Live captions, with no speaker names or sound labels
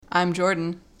I'm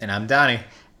Jordan. And I'm Donnie.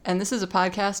 And this is a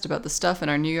podcast about the stuff in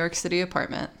our New York City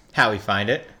apartment. How we find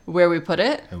it. Where we put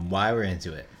it. And why we're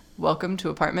into it. Welcome to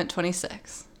Apartment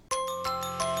 26.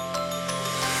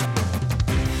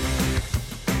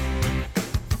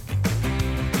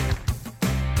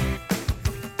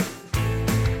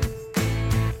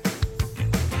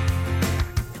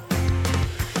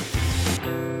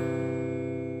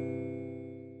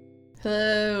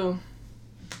 Hello.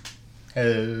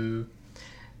 Hello.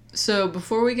 So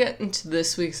before we get into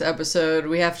this week's episode,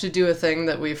 we have to do a thing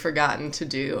that we've forgotten to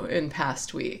do in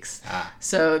past weeks.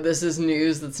 So this is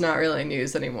news that's not really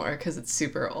news anymore because it's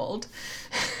super old.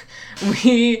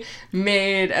 We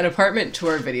made an apartment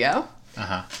tour video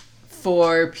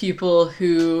for people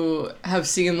who have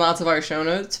seen lots of our show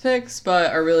notes pics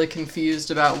but are really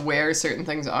confused about where certain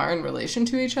things are in relation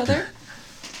to each other.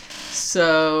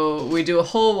 So we do a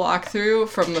whole walkthrough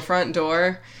from the front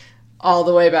door all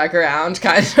the way back around,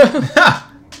 kind of.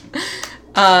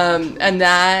 And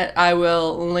that I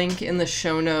will link in the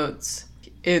show notes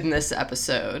in this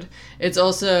episode. It's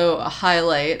also a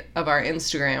highlight of our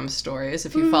Instagram stories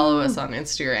if you follow us on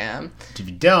Instagram. If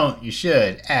you don't, you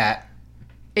should at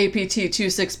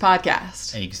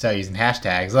APT26podcast. And you can start using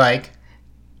hashtags like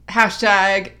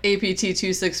Hashtag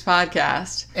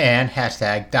APT26podcast. And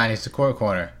hashtag Donnie's Decor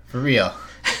Corner. For real.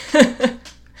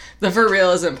 The for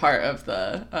real isn't part of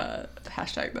the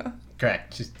hashtag, though.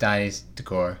 Correct. Just Donnie's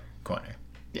Decor Corner.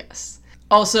 Yes.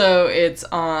 Also, it's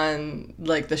on,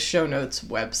 like, the show notes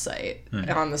website,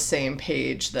 on the same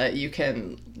page that you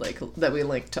can, like, that we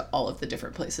link to all of the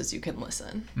different places you can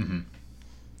listen. Mm-hmm.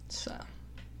 So,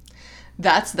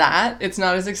 that's that. It's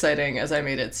not as exciting as I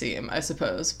made it seem, I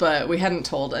suppose, but we hadn't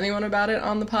told anyone about it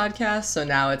on the podcast, so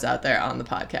now it's out there on the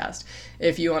podcast.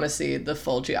 If you want to see the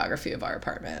full geography of our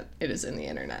apartment, it is in the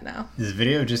internet now. Is the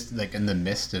video just, like, in the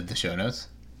midst of the show notes?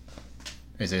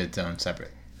 Or is it its own separate?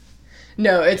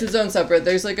 No, it's its own separate.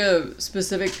 There's, like, a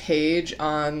specific page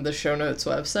on the show notes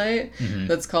website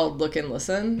that's called Look and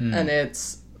Listen, and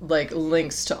it's, like,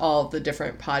 links to all the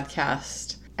different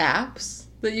podcast apps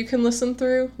that you can listen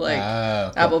through, like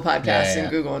Apple Podcasts and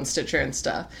Google and Stitcher and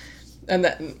stuff. And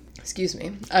then, excuse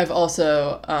me, I've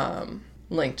also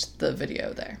linked the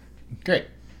video there. Great.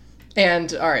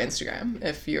 And our Instagram,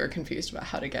 if you're confused about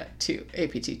how to get to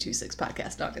APT26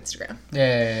 podcast on Instagram.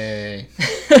 Yay.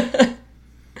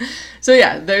 So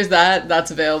yeah, there's that.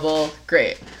 That's available.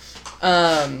 Great.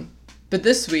 But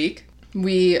this week,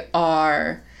 we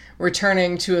are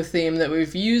returning to a theme that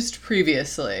we've used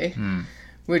previously,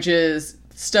 which is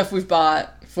stuff we've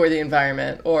bought for the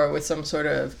environment or with some sort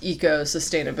of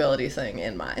eco-sustainability thing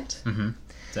in mind. Mm-hmm.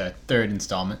 It's our third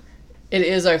installment. It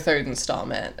is our third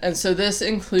installment. And so this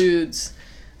includes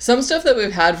some stuff that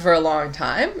we've had for a long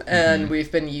time and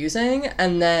we've been using,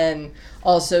 and then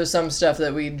also some stuff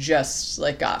that we just,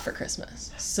 like, got for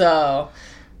Christmas. So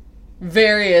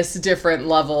various different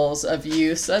levels of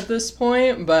use at this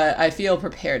point, but I feel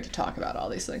prepared to talk about all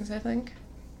these things, I think.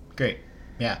 Great.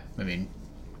 Yeah, I mean,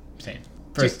 same.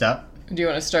 First up. Do you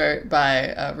want to start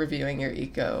by reviewing your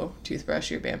Eco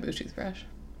toothbrush, your bamboo toothbrush?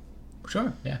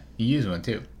 Sure, yeah. You use one,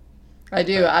 too. I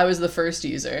do. I was the first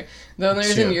user. The only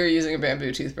reason you're using a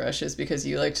bamboo toothbrush is because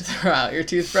you like to throw out your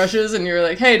toothbrushes, and you were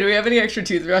like, hey, do we have any extra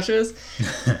toothbrushes?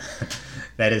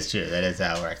 That is true. That is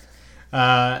how it works.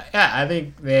 Yeah, I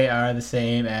think they are the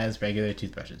same as regular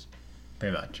toothbrushes,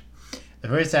 pretty much. The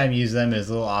first time you use them is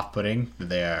a little off-putting, but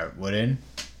they are wooden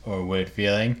or wood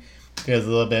feeling. It feels a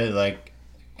little bit like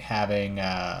having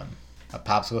a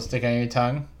popsicle stick on your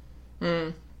tongue.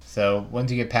 So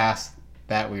once you get past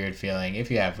that weird feeling,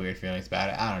 if you have weird feelings about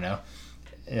it, I don't know.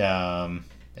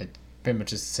 It pretty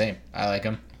much is the same. I like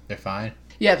them. They're fine.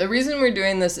 Yeah, the reason we're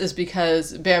doing this is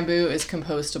because bamboo is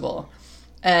compostable.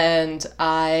 And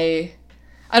I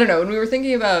don't know, when we were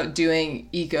thinking about doing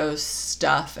eco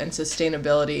stuff and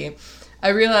sustainability, I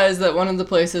realized that one of the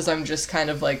places I'm just kind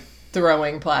of, like,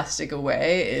 throwing plastic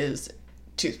away is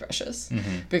toothbrushes.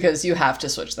 Because you have to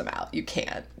switch them out. You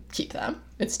can't keep them.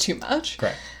 It's too much.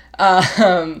 Correct.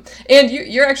 And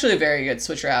you're actually a very good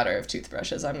switcher-outer of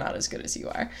toothbrushes. I'm not as good as you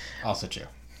are. Also true.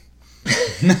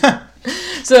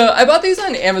 So I bought these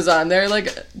on Amazon. They're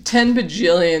like 10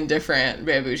 bajillion different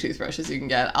bamboo toothbrushes you can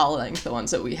get. I'll link the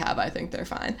ones that we have. I think they're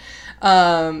fine.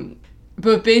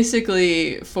 But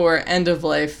basically, for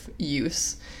end-of-life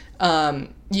use,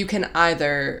 you can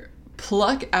either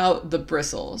pluck out the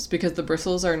bristles, because the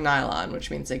bristles are nylon, which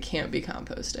means they can't be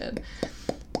composted.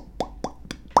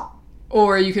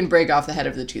 Or you can break off the head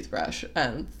of the toothbrush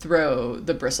and throw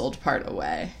the bristled part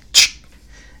away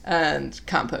and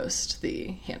compost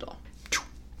the handle.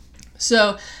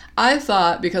 So I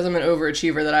thought, because I'm an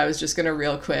overachiever, that I was just going to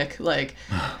real quick, like,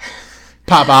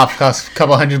 pop off, cost a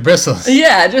couple hundred bristles.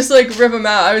 Yeah, just like rip them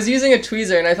out. I was using a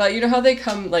tweezer, and I thought, you know how they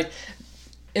come like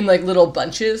in like little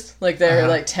bunches, like they're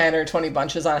like 10 or 20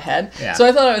 bunches on a head. Yeah. So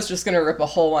I thought I was just gonna rip a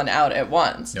whole one out at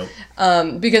once. Nope.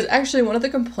 Because actually, one of the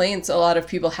complaints a lot of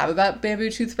people have about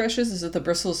bamboo toothbrushes is that the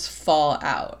bristles fall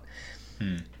out.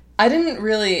 I didn't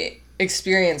really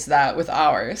experience that with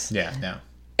ours. Yeah, no.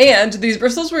 And these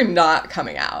bristles were not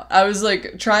coming out. I was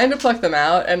like trying to pluck them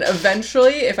out, and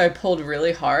eventually, if I pulled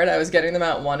really hard, I was getting them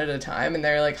out one at a time, and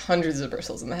there are like hundreds of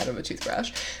bristles in the head of a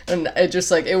toothbrush, and it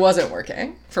just like it wasn't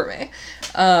working for me.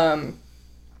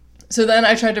 So then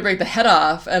I tried to break the head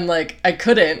off, and like I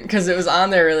couldn't because it was on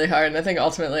there really hard, and I think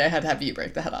ultimately I had to have you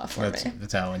break the head off for me.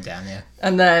 That's how it went down, yeah.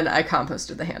 And then I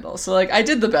composted the handle. So like I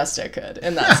did the best I could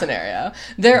in that scenario.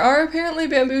 There are apparently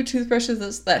bamboo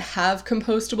toothbrushes that have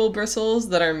compostable bristles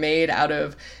that are made out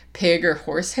of pig or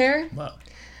horse hair. Whoa.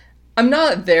 I'm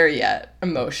not there yet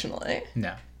emotionally.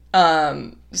 No.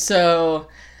 So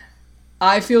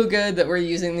I feel good that we're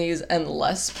using these and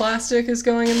less plastic is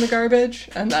going in the garbage,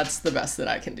 and that's the best that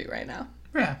I can do right now.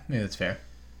 Yeah, I mean, that's fair.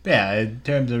 But yeah, in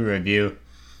terms of review,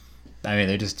 I mean,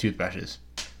 they're just toothbrushes.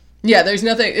 Yeah, there's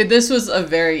nothing. This was a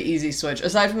very easy switch,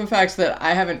 aside from the fact that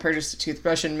I haven't purchased a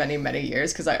toothbrush in many, many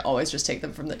years because I always just take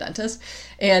them from the dentist.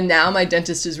 And now my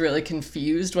dentist is really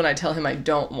confused when I tell him I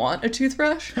don't want a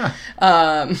toothbrush. Huh.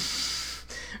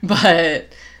 But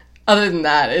other than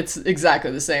that, it's exactly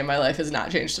the same. My life has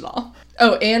not changed at all.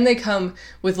 Oh, and they come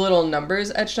with little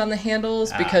numbers etched on the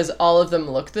handles because all of them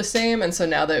look the same. And so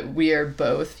now that we are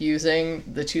both using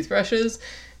the toothbrushes,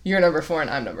 you're number 4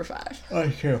 and I'm number 5. Oh,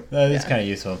 true. That is kind of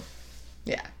useful.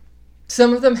 Yeah.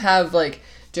 Some of them have, like,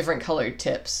 different colored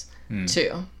tips,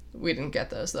 too. We didn't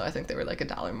get those, though. I think they were, like,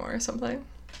 $1 more or something.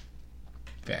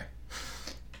 Fair.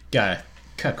 Gotta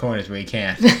cut corners where you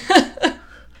can.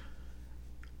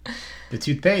 The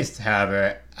toothpaste,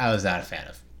 however, I was not a fan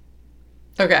of.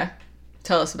 Okay.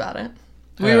 Tell us about it.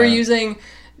 We were using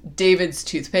David's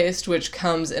toothpaste, which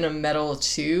comes in a metal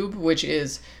tube, which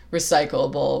is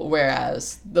recyclable,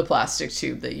 whereas the plastic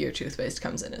tube that your toothpaste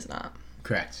comes in is not.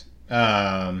 Correct.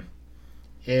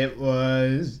 It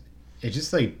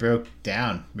just like broke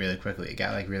down really quickly. It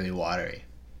got like really watery.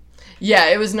 Yeah,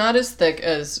 it was not as thick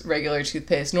as regular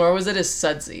toothpaste, nor was it as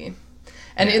sudsy.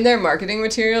 And in their marketing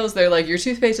materials, they're like, your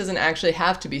toothpaste doesn't actually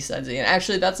have to be sudsy. And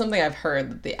actually, that's something I've heard,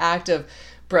 that the act of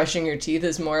brushing your teeth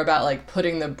is more about like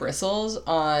putting the bristles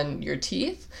on your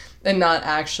teeth and not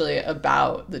actually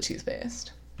about the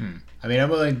toothpaste. I mean, I'm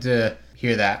willing to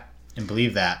hear that and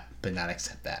believe that, but not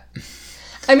accept that.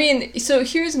 I mean, so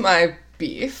here's my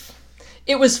beef.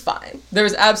 It was fine. There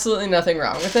was absolutely nothing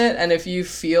wrong with it. And if you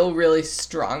feel really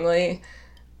strongly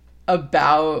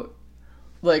about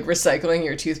like recycling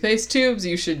your toothpaste tubes,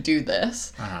 you should do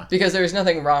this because there's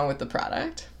nothing wrong with the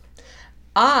product.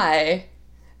 I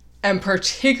am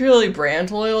particularly brand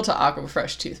loyal to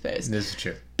Aquafresh toothpaste. This is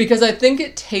true. Because I think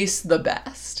it tastes the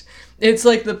best. It's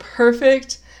like the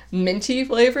perfect minty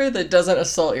flavor that doesn't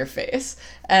assault your face.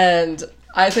 And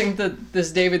I think that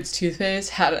this David's toothpaste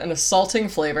had an assaulting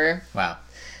flavor. Wow.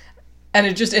 And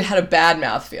it had a bad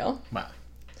mouthfeel. Wow.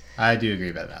 I do agree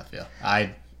about mouthfeel.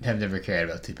 I have never cared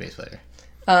about toothpaste flavor.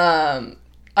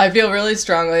 I feel really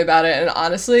strongly about it. And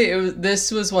honestly, this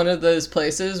was one of those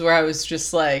places where I was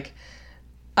just like,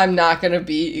 I'm not going to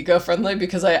be eco-friendly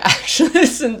because I actually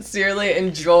sincerely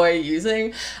enjoy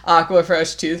using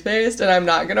Aquafresh toothpaste, and I'm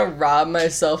not going to rob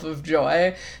myself of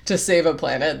joy to save a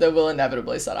planet that will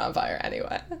inevitably set on fire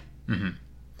anyway.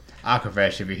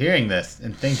 Aquafresh, if you're hearing this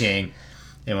and thinking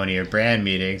in one of your brand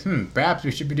meetings, perhaps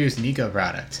we should produce an eco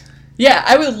product. Yeah,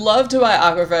 I would love to buy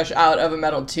Aquafresh out of a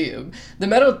metal tube. The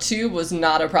metal tube was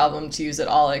not a problem to use at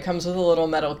all. It comes with a little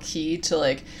metal key to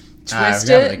like twist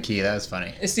it. The key, that was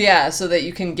funny. So that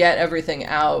you can get everything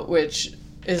out, which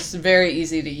is very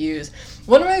easy to use.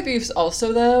 One of my beefs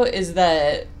also, though, is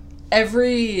that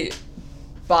every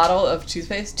bottle of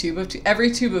toothpaste,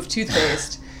 every tube of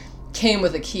toothpaste came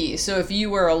with a key. So if you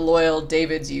were a loyal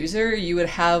David's user, you would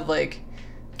have like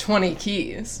 20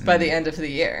 keys by the end of the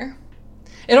year.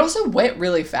 It also went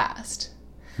really fast.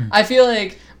 I feel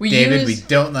like we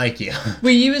don't like you.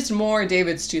 We used more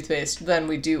David's toothpaste than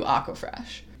we do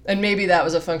Aquafresh. And maybe that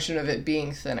was a function of it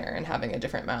being thinner and having a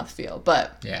different mouthfeel.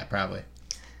 But yeah, probably.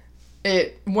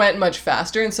 It went much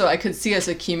faster, and so I could see us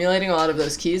accumulating a lot of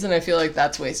those keys, and I feel like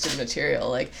that's wasted material.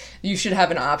 Like, you should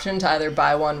have an option to either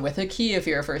buy one with a key if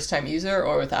you're a first-time user,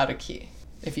 or without a key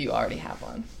if you already have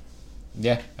one.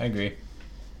 Yeah, I agree.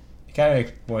 It kind of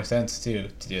makes more sense, too,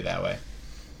 to do it that way.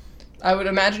 I would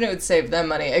imagine it would save them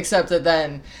money, except that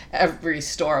then every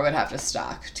store would have to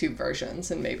stock two versions,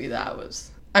 and maybe that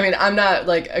was I mean, I'm not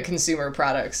like a consumer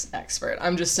products expert.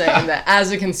 I'm just saying that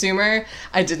as a consumer,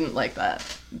 I didn't like that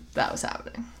was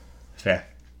happening. Fair.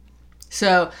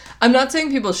 So I'm not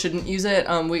saying people shouldn't use it.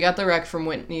 We got the rec from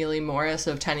Whitney Lee Morris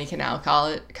of Tiny Canal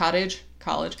Cottage,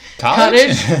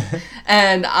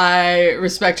 and I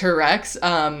respect her recs.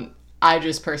 I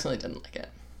just personally didn't like it.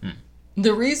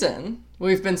 The reason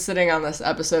we've been sitting on this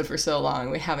episode for so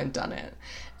long, we haven't done it,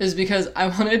 is because I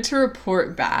wanted to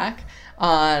report back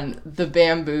on the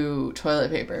bamboo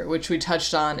toilet paper, which we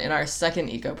touched on in our second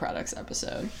Eco Products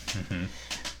episode. Mm-hmm.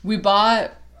 We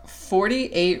bought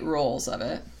 48 rolls of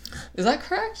it. Is that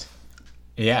correct?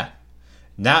 Yeah.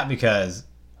 Not because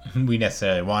we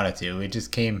necessarily wanted to. It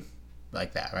just came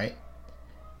like that, right?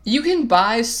 You can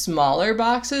buy smaller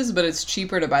boxes, but it's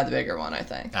cheaper to buy the bigger one, I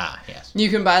think. Ah, yes. You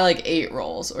can buy like 8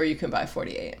 rolls, or you can buy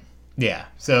 48. Yeah.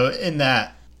 So in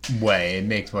that way, it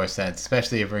makes more sense,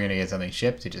 especially if we're going to get something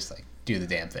shipped, to just like do the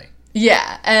damn thing.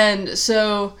 Yeah. And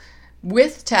so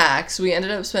with tax, we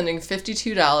ended up spending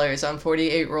 $52 on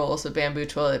 48 rolls of bamboo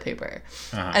toilet paper.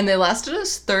 Uh-huh. And they lasted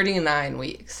us 39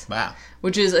 weeks. Wow.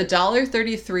 Which is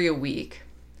 $1.33 a week.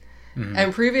 Mm-hmm.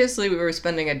 And previously, we were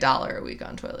spending $1 a week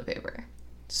on toilet paper.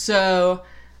 So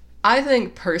I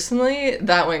think personally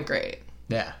that went great.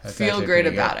 Yeah. Feel great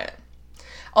about it.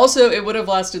 Also, it would have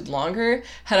lasted longer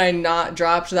had I not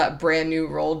dropped that brand new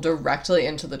roll directly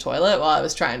into the toilet while I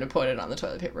was trying to put it on the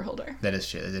toilet paper holder. That is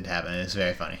true. That did happen. It's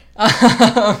very funny.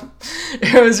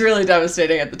 It was really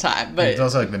devastating at the time. But it's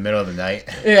also like the middle of the night.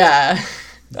 Yeah.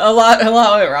 A lot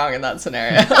went wrong in that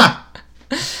scenario.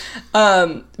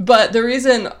 But the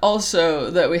reason also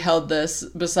that we held this,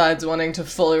 besides wanting to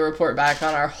fully report back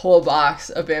on our whole box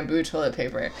of bamboo toilet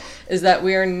paper, is that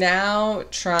we are now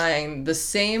trying the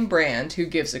same brand, Who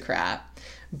Gives a Crap,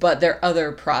 but their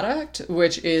other product,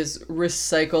 which is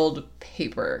recycled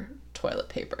paper toilet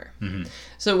paper. Mm-hmm.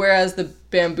 So whereas the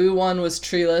bamboo one was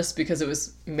treeless because it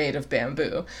was made of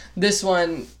bamboo, this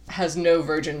one has no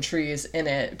virgin trees in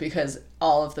it because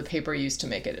all of the paper used to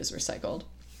make it is recycled.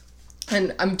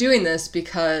 And I'm doing this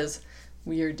because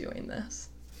we are doing this.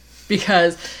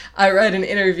 Because I read an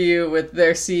interview with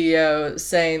their CEO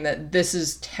saying that this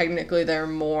is technically their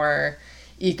more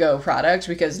eco product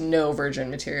because no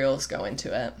virgin materials go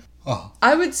into it. Oh.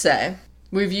 I would say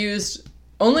we've used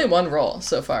only one roll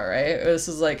so far, right? This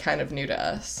is like kind of new to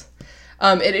us.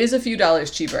 It is a few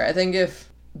dollars cheaper. I think if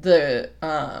the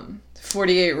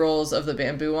 48 rolls of the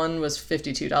bamboo one was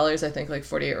 $52, I think like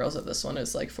 48 rolls of this one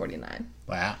is like $49.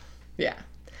 Wow. Yeah.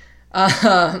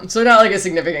 So not like a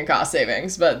significant cost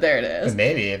savings, but there it is.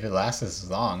 Maybe if it lasts this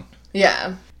long.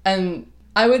 Yeah. And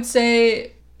I would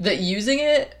say that using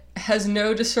it has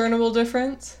no discernible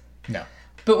difference. No.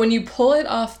 But when you pull it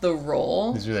off the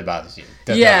roll... This really bothers you.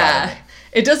 Yeah.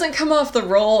 It doesn't come off the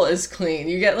roll as clean.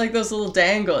 You get like those little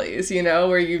danglies, you know,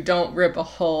 where you don't rip a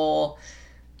whole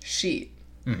sheet.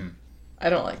 Mm-hmm. I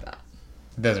don't like that.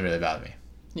 It doesn't really bother me.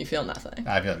 You feel nothing.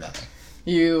 I feel nothing.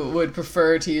 You would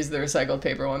prefer to use the recycled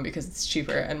paper one because it's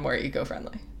cheaper and more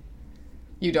eco-friendly.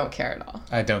 You don't care at all.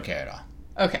 I don't care at all.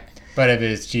 Okay. But if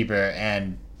it's cheaper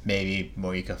and maybe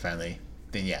more eco-friendly,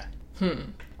 then yeah.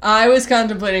 I was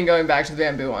contemplating going back to the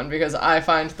bamboo one because I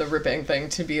find the ripping thing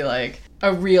to be like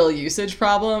a real usage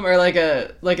problem or like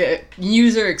a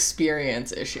user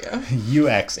experience issue.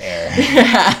 UX error.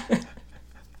 Yeah.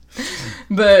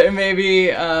 But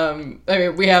maybe, I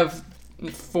mean, we have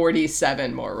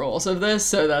 47 more rolls of this,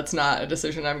 so that's not a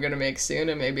decision I'm going to make soon,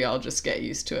 and maybe I'll just get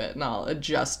used to it and I'll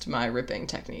adjust my ripping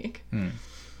technique. And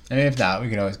if not, we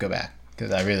can always go back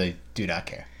because I really do not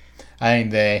care. I think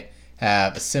they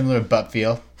have a similar butt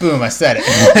feel. Boom, I said it.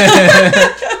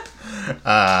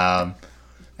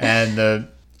 And the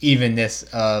evenness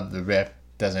of the rip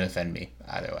doesn't offend me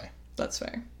either way. That's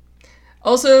fair.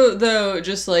 Also, though,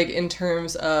 just like in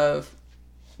terms of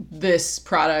this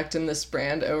product and this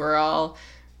brand overall,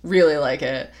 really like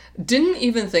it. Didn't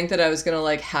even think that I was going to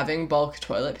like having bulk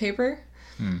toilet paper,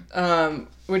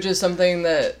 which is something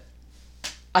that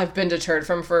I've been deterred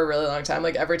from for a really long time.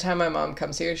 Like every time my mom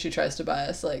comes here, she tries to buy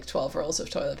us like 12 rolls of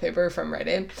toilet paper from Rite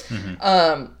Aid.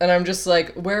 Mm-hmm. And I'm just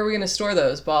like, where are we going to store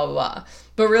those? Blah, blah, blah.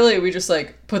 But really, we just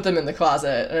like put them in the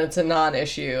closet and it's a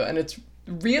non-issue. And it's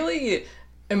really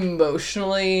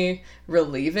emotionally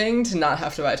relieving to not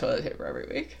have to buy toilet paper every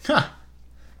week. Huh.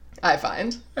 I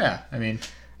find. Yeah, I mean...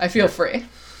 I feel free.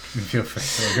 You feel free.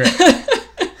 Feel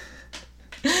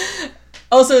great.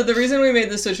 Also, the reason we made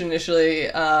the switch initially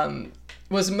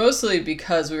was mostly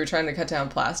because we were trying to cut down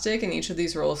plastic, and each of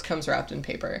these rolls comes wrapped in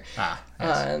paper. Nice.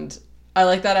 And I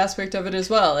like that aspect of it as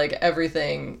well. Like,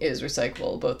 everything is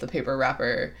recyclable, both the paper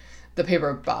wrapper, the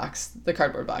paper box, the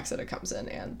cardboard box that it comes in,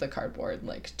 and the cardboard,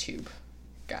 like, tube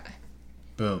guy.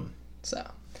 Boom. So,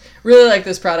 really like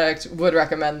this product. Would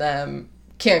recommend them.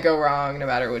 Can't go wrong no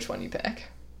matter which one you pick.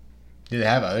 Do they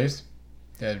have others?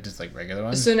 They have just like regular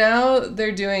ones? So now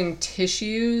they're doing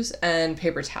tissues and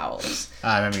paper towels.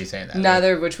 I remember you saying that.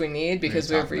 Neither of which we need because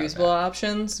we have reusable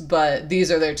options, but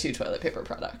these are their 2 toilet paper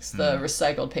products. The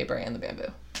recycled paper and the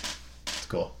bamboo. It's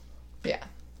cool. Yeah.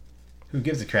 Who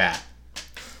gives a crap?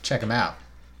 Check them out.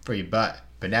 For your butt.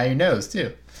 But now your nose,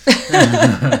 too.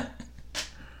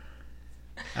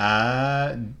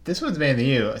 This one's mainly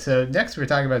you. So next we're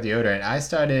talking about deodorant. I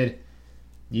started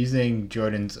using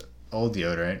Jordan's old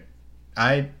deodorant.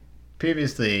 I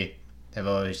previously have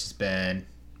always just been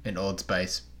an Old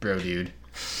Spice bro dude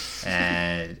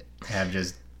and have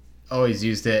just always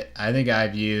used it. I think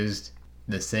I've used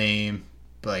the same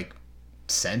like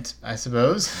scent, I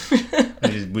suppose,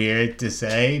 which is weird to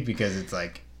say because it's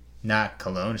like not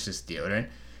cologne, it's just deodorant.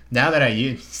 Now that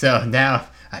now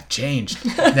I've changed.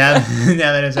 Now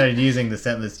that I've started using the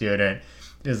scentless deodorant,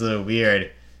 it's a little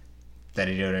weird that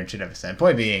a deodorant should have a scent.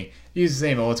 Point being, use the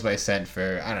same Old Spice scent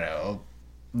for, I don't know,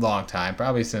 a long time.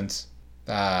 Probably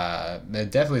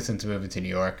definitely since moving to New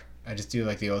York. I just do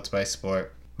like the Old Spice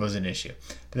Sport. Wasn't an issue.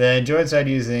 But then Jordan started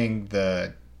using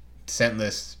the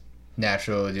scentless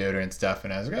natural deodorant stuff,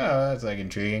 and I was like, oh, that's like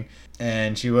intriguing.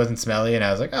 And she wasn't smelly, and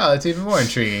I was like, oh, that's even more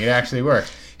intriguing. It actually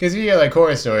worked. Because you hear like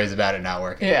horror stories about it not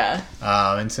working. Yeah.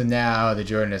 And so now the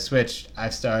Jordan has switched.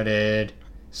 I've started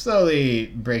slowly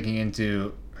breaking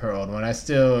into her old one. I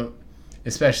still,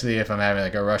 especially if I'm having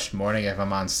like a rushed morning, if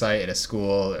I'm on site at a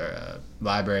school or a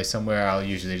library somewhere, I'll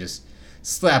usually just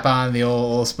slap on the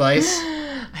old Spice.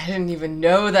 I didn't even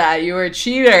know that. You were a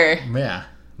cheater. Yeah.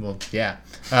 Well, yeah.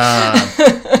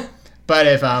 But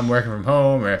if I'm working from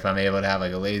home or if I'm able to have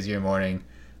like a lazier morning,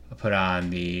 I'll put on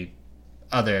the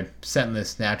other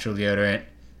scentless natural deodorant.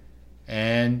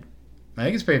 And I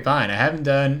think it's pretty fine. I haven't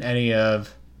done any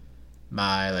of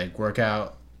my like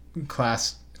workout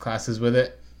classes with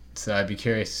it, so I'd be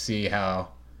curious to see how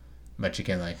much it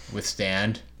can like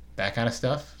withstand that kind of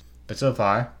stuff. But so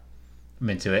far, I'm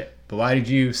into it. But why did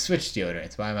you switch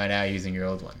deodorants? Why am I now using your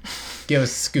old one? Give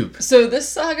us a scoop. So this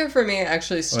saga for me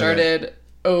actually started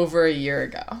over a year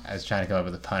ago. I was trying to come up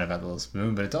with a pun about the little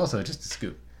spoon, but it's also just a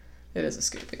scoop. It is a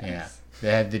scoop, yes.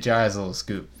 Yeah. The jar has a little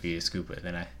scoop for you to scoop with,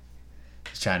 and I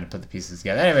was trying to put the pieces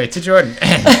together. Anyway, to Jordan.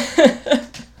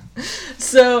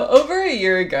 So over a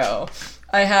year ago,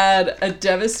 I had a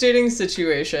devastating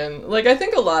situation, like I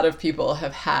think a lot of people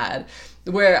have had,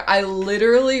 where I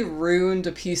literally ruined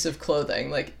a piece of clothing,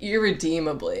 like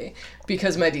irredeemably,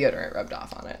 because my deodorant rubbed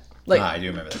off on it. Like, I do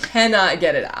remember that. Cannot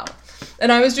get it out.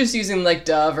 And I was just using like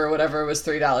Dove or whatever was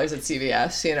 $3 at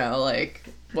CVS, you know, like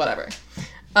whatever.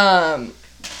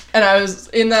 And I was,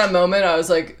 in that moment, I was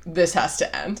like, this has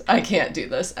to end. I can't do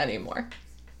this anymore.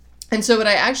 And so what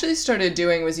I actually started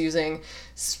doing was using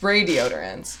spray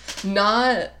deodorants,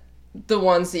 not the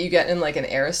ones that you get in like an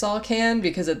aerosol can,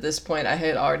 because at this point I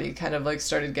had already kind of like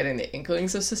started getting the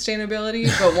inklings of sustainability,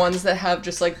 but ones that have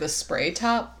just like the spray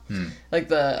top, like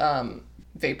the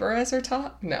vaporizer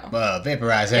top? No. Well,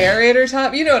 vaporizer. Aerator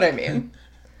top? You know what I mean.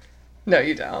 No,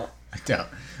 you don't. I don't,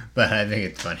 but I think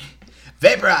it's funny.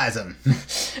 Vaporize them.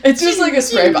 It's just like a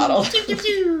spray bottle.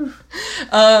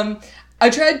 I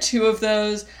tried 2 of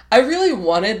those. I really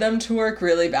wanted them to work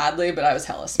really badly, but I was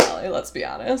hella smelly, let's be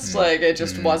honest. Like, it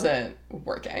just wasn't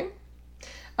working.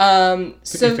 To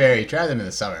be fair, you try them in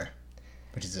the summer,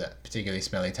 which is a particularly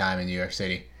smelly time in New York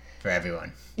City for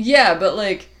everyone. Yeah, but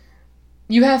like,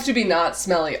 you have to be not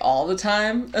smelly all the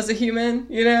time as a human,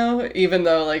 you know? Even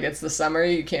though, like, it's the summer,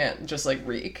 you can't just, like,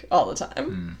 reek all the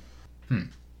time.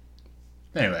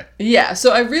 Anyway. Yeah,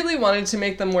 so I really wanted to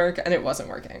make them work, and it wasn't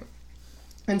working.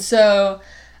 And so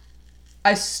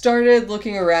I started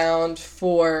looking around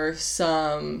for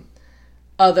some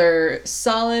other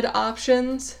solid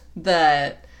options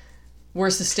that were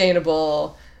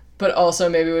sustainable, but also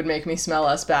maybe would make me smell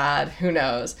less bad. Who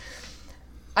knows?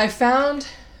 I found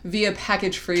via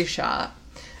Package Free Shop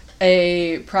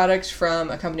a product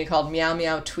from a company called Meow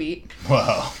Meow Tweet.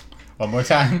 Whoa. One more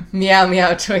time. Meow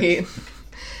Meow Tweet.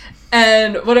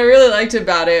 And what I really liked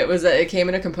about it was that it came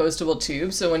in a compostable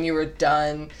tube, so when you were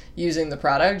done using the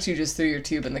product, you just threw your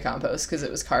tube in the compost because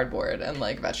it was cardboard and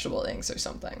like vegetable inks or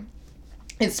something.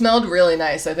 It smelled really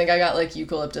nice. I think I got like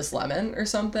eucalyptus lemon or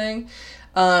something.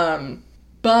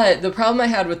 But the problem I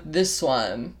had with this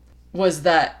one was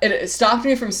that it stopped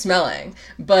me from smelling,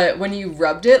 but when you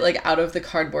rubbed it like out of the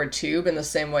cardboard tube in the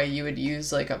same way you would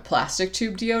use like a plastic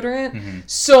tube deodorant,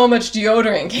 so much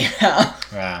deodorant came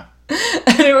out. Wow.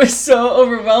 And it was so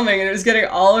overwhelming, and it was getting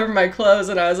all over my clothes,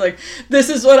 and I was like, this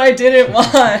is what I didn't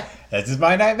want. This is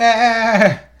my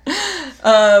nightmare.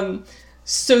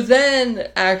 So then,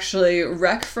 actually,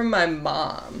 rec from my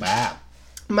mom. Wow.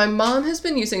 My mom has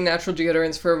been using natural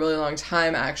deodorants for a really long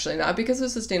time, actually. Not because of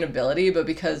sustainability, but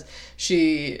because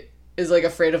she is, like,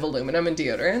 afraid of aluminum in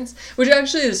deodorants. Which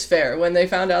actually is fair. When they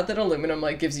found out that aluminum,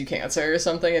 like, gives you cancer or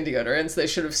something in deodorants, they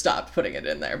should have stopped putting it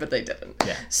in there, but they didn't.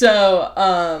 Yeah.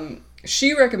 So,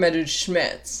 she recommended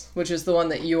Schmidt's, which is the one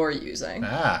that you're using.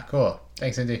 Ah, cool.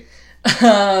 Thanks, Cindy.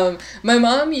 My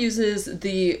mom uses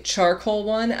the charcoal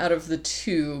one out of the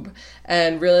tube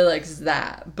and really likes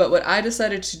that. But what I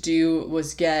decided to do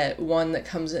was get one that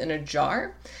comes in a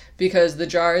jar, because the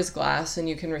jar is glass and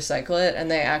you can recycle it, and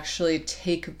they actually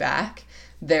take back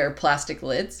their plastic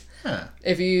lids. Huh.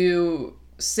 If you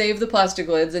save the plastic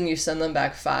lids and you send them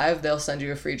back 5, they'll send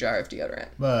you a free jar of deodorant.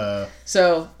 Whoa.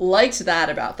 So, liked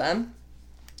that about them.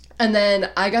 And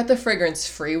then I got the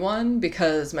fragrance-free one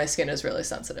because my skin is really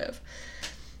sensitive.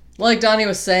 Like Donnie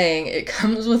was saying, it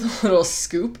comes with a little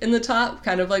scoop in the top,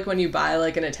 kind of like when you buy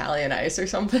like an Italian ice or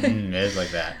something. It is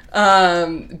like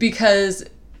that. Because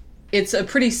it's a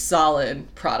pretty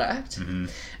solid product. Mm-hmm.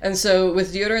 And so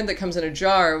with deodorant that comes in a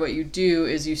jar, what you do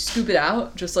is you scoop it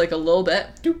out just like a little bit,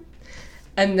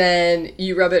 and then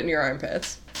you rub it in your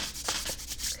armpits.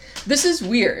 This is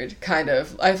weird, kind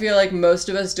of. I feel like most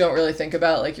of us don't really think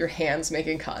about, like, your hands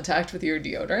making contact with your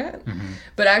deodorant. Mm-hmm.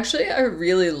 But actually, I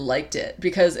really liked it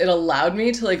because it allowed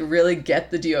me to, like, really get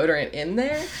the deodorant in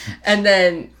there. And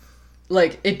then,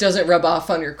 like, it doesn't rub off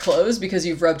on your clothes because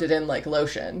you've rubbed it in, like,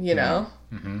 lotion, you know?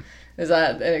 Mm-hmm. Is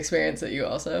that an experience that you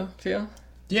also feel?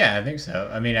 Yeah, I think so.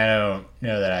 I mean, I don't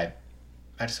know that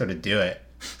I just sort of do it.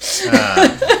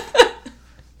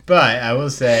 But I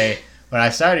will say, when I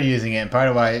started using it, and part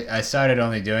of why I started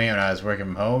only doing it when I was working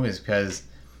from home is because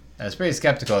I was pretty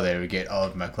skeptical that it would get all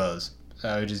over my clothes. So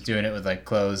I was just doing it with, like,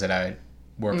 clothes that I would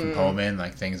work from home in,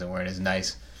 like things that weren't as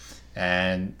nice.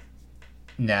 And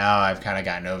now I've kind of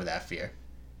gotten over that fear.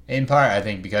 In part, I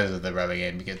think, because of the rubbing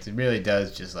in, because it really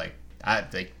does just, like,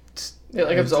 it,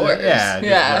 like, absorbs.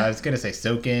 I was going to say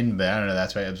soak in, but I don't know,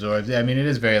 that's right, absorbs. I mean, it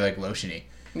is very, like, lotion-y.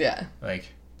 Yeah. Like,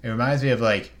 it reminds me of,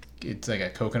 like, it's like a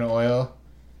coconut oil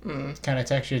kind of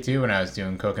texture too when I was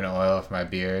doing coconut oil for my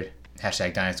beard. #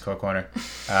 Diane's Core Corner.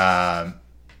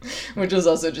 Which has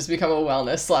also just become a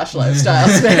wellness/lifestyle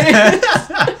space.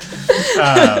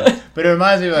 But it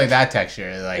reminds me of, like, that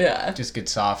texture. Like, just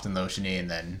gets soft and lotiony and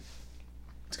then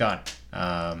it's gone.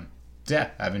 Yeah,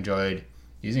 I've enjoyed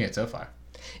using it so far.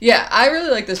 Yeah, I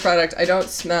really like this product. I don't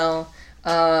smell,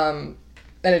 and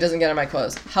it doesn't get on my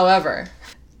clothes. However,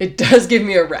 it does give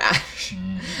me a rash.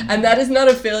 And that is not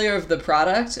a failure of the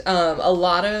product. A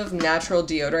lot of natural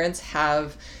deodorants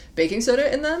have baking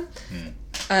soda in them.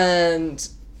 And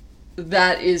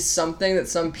that is something that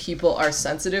some people are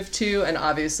sensitive to. And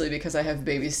obviously, because I have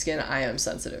baby skin, I am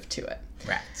sensitive to it.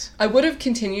 Rats. I would have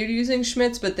continued using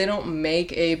Schmidt's, but they don't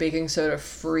make a baking soda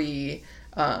free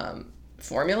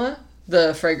formula.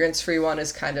 The fragrance-free one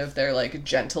is kind of their, like,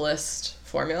 gentlest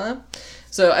formula.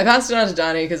 So I passed it on to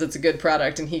Donnie because it's a good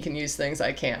product and he can use things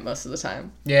I can't most of the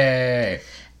time. Yay!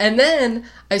 And then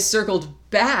I circled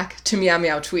back to Meow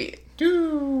Meow Tweet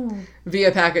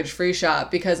via Package Free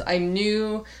Shop because I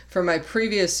knew from my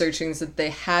previous searchings that they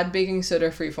had baking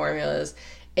soda free formulas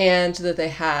and that they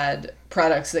had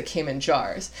products that came in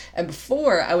jars. And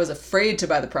before, I was afraid to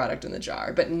buy the product in the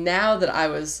jar. But now that I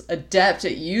was adept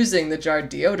at using the jar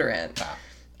deodorant,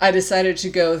 I decided to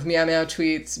go with Meow Meow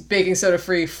Tweet's baking soda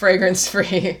free, fragrance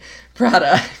free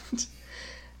product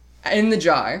in the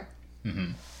jar.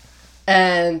 Mm-hmm.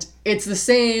 And it's the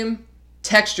same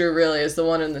texture really as the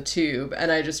one in the tube,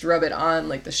 and I just rub it on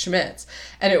like the Schmidt's,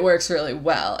 and it works really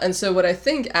well. And so what I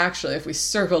think, actually, if we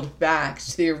circled back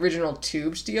to the original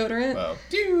tubed deodorant... Well,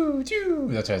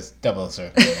 that's why it's double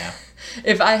circling now.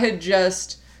 If I had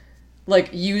just,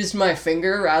 like, used my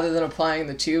finger rather than applying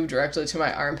the tube directly to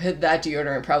my armpit, that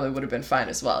deodorant probably would have been fine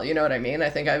as well. You know what I mean?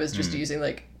 I think I was just using,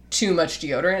 like, too much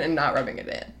deodorant and not rubbing it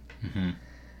in. Mm-hmm.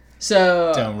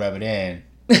 So... Don't rub it in.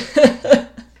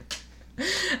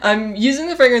 I'm using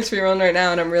the fragrance-free one right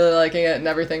now, and I'm really liking it, and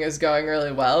everything is going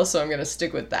really well, so I'm going to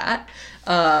stick with that.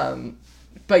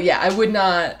 But yeah, I would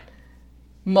not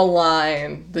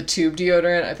malign the tube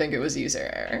deodorant. I think it was user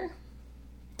error.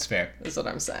 It's fair. Is what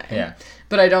I'm saying. Yeah.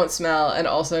 But I don't smell, and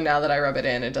also now that I rub it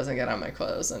in, it doesn't get on my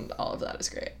clothes, and all of that is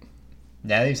great.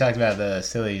 Now that you've talked about the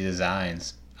silly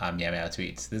designs on Meow Meow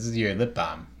Tweets, this is your lip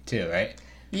balm, too, right?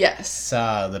 Yes.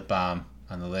 Saw lip balm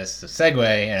on the list of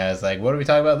Segway, and I was like, what are we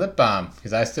talking about lip balm?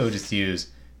 Because I still just use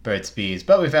Burt's Bees.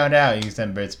 But we found out you can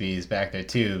send Burt's Bees back their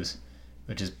tubes,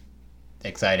 which is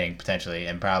exciting, potentially,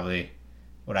 and probably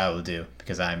what I will do,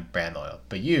 because I'm brand loyal.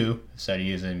 But you started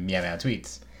using Meow Meow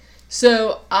Tweets.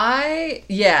 So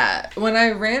when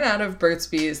I ran out of Burt's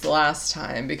Bees the last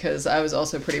time, because I was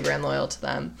also pretty brand loyal to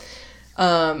them,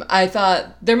 I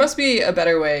thought there must be a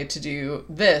better way to do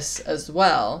this as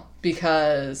well,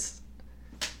 because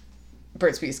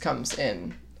Burt's Bees comes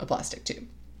in a plastic tube.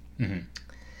 Mm-hmm.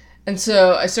 And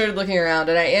so I started looking around,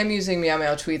 and I am using Meow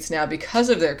Meow Tweets now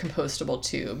because of their compostable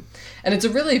tube. And it's a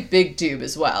really big tube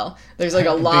as well. There's like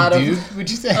a lot big of... tube, would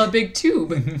you say? A big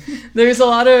tube. There's a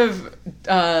lot of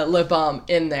lip balm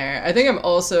in there. I think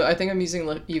I'm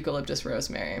using eucalyptus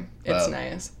rosemary. It's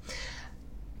nice.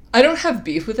 I don't have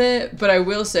beef with it, but I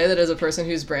will say that as a person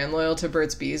who's brand loyal to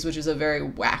Burt's Bees, which is a very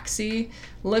waxy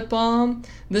lip balm,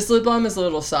 this lip balm is a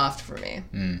little soft for me.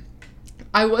 Mm.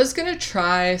 I was going to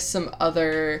try some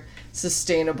other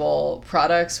sustainable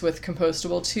products with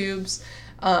compostable tubes,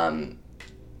 and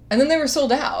then they were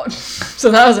sold out. So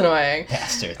that was annoying.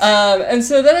 Bastards. And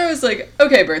so then I was like,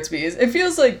 okay, Burt's Bees, it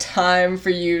feels like time for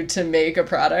you to make a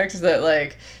product that,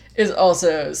 like, is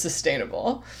also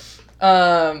sustainable. So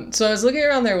I was looking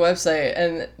around their website,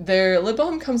 and their lip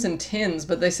balm comes in tins,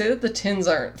 but they say that the tins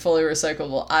aren't fully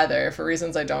recyclable either, for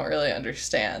reasons I don't really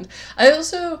understand. I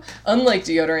also, unlike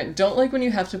deodorant, don't like when you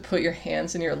have to put your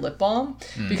hands in your lip balm,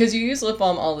 because you use lip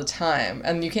balm all the time,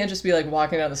 and you can't just be, like,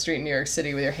 walking down the street in New York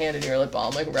City with your hand in your lip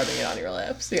balm, like, rubbing it on your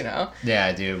lips, you know? Yeah,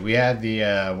 I do. We had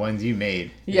the ones you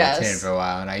made in the tin for a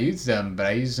while, and I used them, but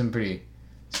I used them pretty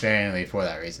sparingly for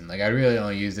that reason. Like, I really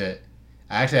only used it...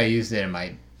 I used it in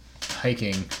my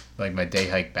hiking, like my day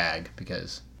hike bag,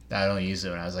 because I only used it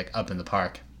when I was like up in the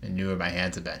park and knew where my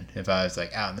hands had been. If I was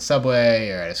like out in the subway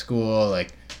or at a school,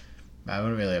 like I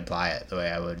wouldn't really apply it the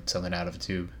way I would something out of a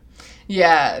tube.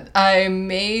 Yeah, I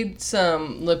made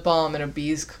some lip balm in a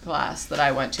bees class that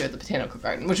I went to at the Botanical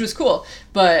Garden, which was cool.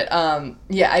 But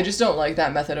I just don't like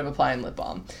that method of applying lip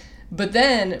balm. But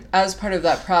then, as part of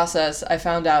that process, I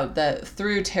found out that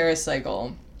through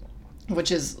TerraCycle,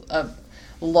 which is a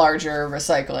larger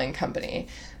recycling company,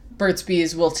 Burt's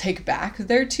Bees will take back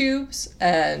their tubes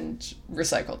and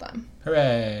recycle them.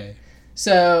 Hooray!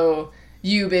 So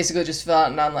you basically just fill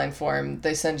out an online form,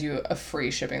 they send you a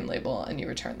free shipping label, and you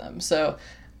return them. So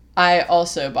I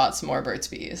also bought some more Burt's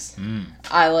Bees.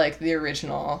 I like the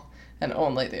original and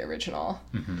only the original.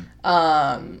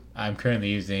 Mm-hmm. I'm currently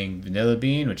using Vanilla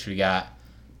Bean, which we got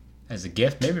as a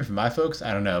gift, maybe from my folks,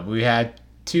 I don't know, but we had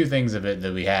 2 things of it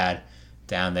that we had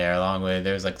down there, along with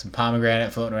there was like some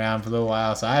pomegranate floating around for a little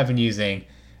while, so I've been using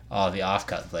all the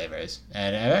off-cut flavors,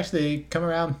 and I've actually come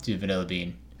around to Vanilla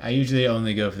Bean. I usually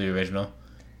only go for the original,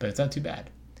 but it's not too bad.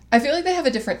 I feel like they have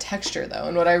a different texture though,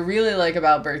 and what I really like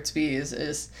about Burt's Bees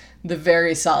is the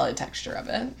very solid texture of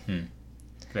it.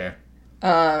 Fair.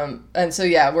 And so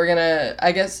yeah, we're gonna,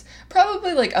 I guess,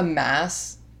 probably like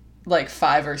amass like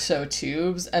 5 or so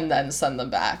tubes and then send them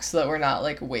back so that we're not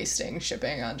like wasting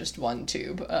shipping on just one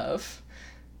tube of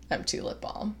empty lip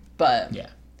balm. But yeah,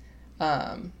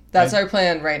 that's our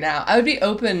plan right now. I would be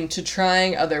open to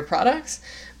trying other products,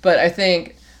 but I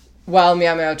think while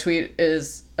Meow Meow Tweet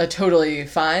is a totally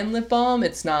fine lip balm,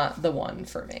 it's not the one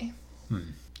for me.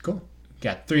 Cool.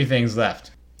 Got 3 things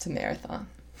left. It's a marathon.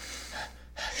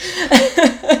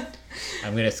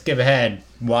 I'm gonna skip ahead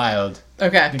wild.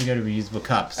 Okay. I'm gonna go to reusable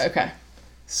cups. Okay.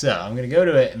 So I'm gonna go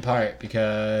to it in part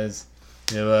because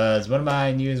it was one of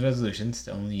my New Year's resolutions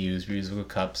to only use reusable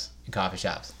cups in coffee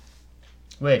shops,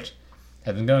 which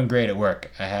has been going great at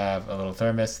work. I have a little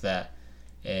thermos that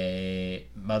a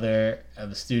mother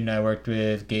of a student I worked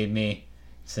with gave me.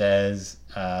 Says,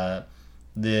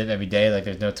 live every day like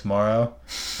there's no tomorrow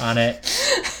on it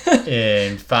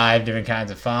in 5 different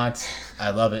kinds of fonts.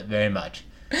 I love it very much.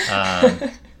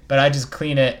 But I just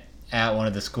clean it at one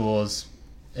of the schools.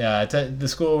 The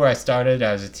school where I started,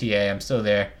 I was a TA. I'm still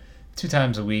there 2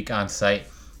 times a week on site.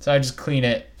 So I just clean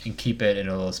it and keep it in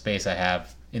a little space I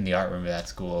have in the art room of that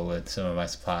school with some of my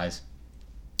supplies.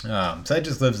 So it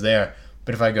just lives there.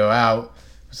 But if I go out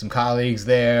with some colleagues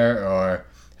there, or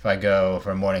if I go for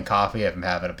a morning coffee, if I'm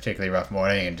having a particularly rough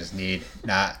morning and just need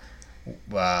not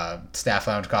staff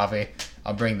lounge coffee,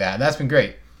 I'll bring that. And that's been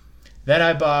great. Then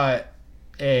I bought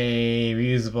a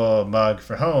reusable mug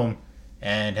for home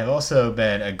and have also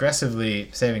been aggressively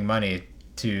saving money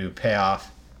to pay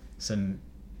off some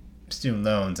student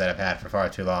loans that I've had for far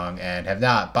too long and have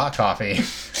not bought coffee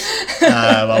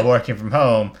while working from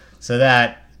home, so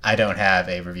that I don't have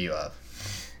a review of.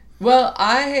 Well,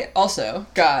 I also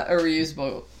got a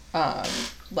reusable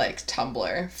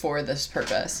tumbler for this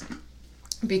purpose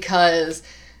because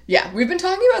Yeah, we've been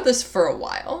talking about this for a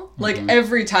while. Like,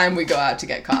 every time we go out to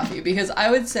get coffee. Because I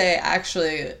would say,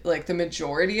 actually, like, the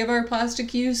majority of our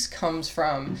plastic use comes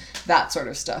from that sort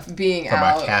of stuff. Being From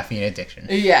out. our caffeine addiction.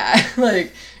 Yeah,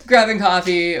 like, grabbing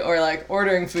coffee or, like,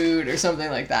 ordering food or something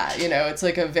like that. You know, it's,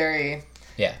 like, a very,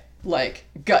 like,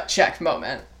 gut check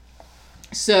moment.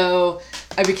 So,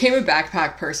 I became a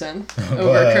backpack person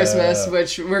over Christmas,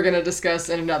 which we're going to discuss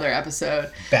in another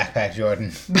episode. Backpack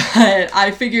Jordan. But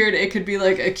I figured it could be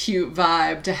like a cute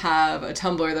vibe to have a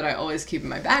tumbler that I always keep in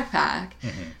my backpack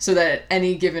so that at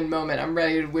any given moment I'm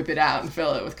ready to whip it out and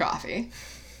fill it with coffee.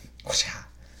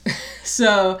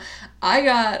 So, I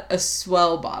got a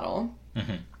Swell bottle.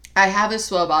 I have a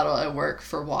Swell bottle at work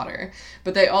for water,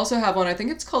 but they also have one, I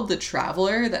think it's called the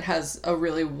Traveler, that has a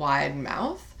really wide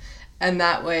mouth. And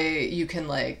that way you can,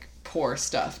 like, pour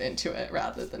stuff into it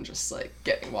rather than just, like,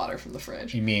 getting water from the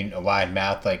fridge. You mean a wide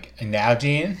mouth like a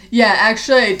Nalgene? Yeah,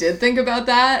 actually, I did think about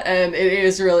that, and it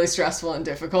is really stressful and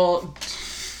difficult.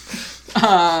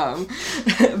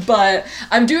 But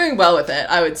I'm doing well with it,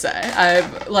 I would say.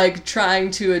 I'm, like,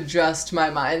 trying to adjust my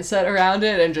mindset around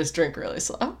it and just drink really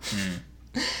slow.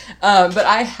 But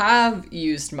I have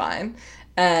used mine,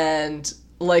 and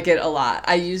like it a lot.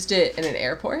 I used it in an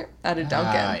airport at a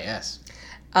Dunkin'. Ah, yes.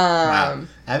 Wow.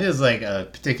 That feels like a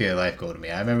particular life goal to me.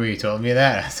 I remember you told me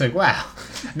that. I was like, wow.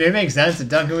 I mean, it makes sense that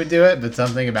Dunkin' would do it, but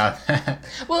something about that.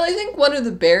 Well, I think one of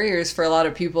the barriers for a lot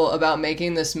of people about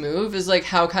making this move is, like,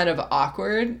 how kind of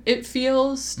awkward it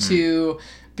feels to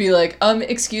be like,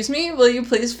 excuse me, will you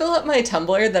please fill up my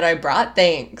tumbler that I brought?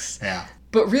 Thanks. Yeah.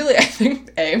 But really, I think,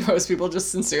 A, most people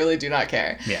just sincerely do not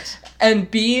care. Yes.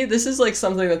 And B, this is, like,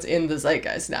 something that's in the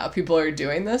zeitgeist now. People are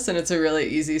doing this, and it's a really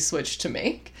easy switch to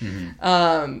make.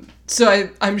 So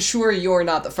I'm sure you're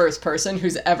not the first person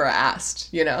who's ever asked,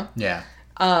 you know? Yeah.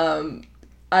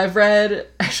 I've read,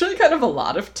 actually, kind of a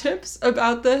lot of tips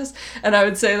about this, and I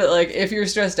would say that, like, if you're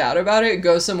stressed out about it,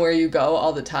 go somewhere you go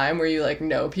all the time where you, like,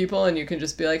 know people, and you can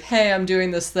just be like, hey, I'm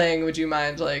doing this thing. Would you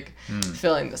mind, like,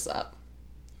 filling this up?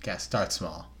 Yeah, start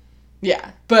small.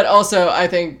 Yeah, but also I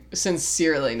think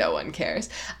sincerely no one cares.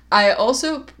 I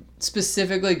also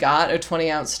specifically got a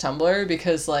 20-ounce tumbler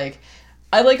because, like,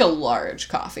 I like a large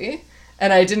coffee,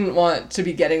 and I didn't want to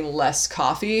be getting less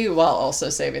coffee while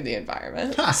also saving the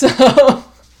environment. So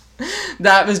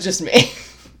that was just me.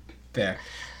 Fair.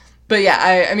 But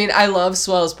yeah, I mean, I love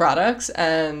Swell's products,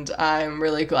 and I'm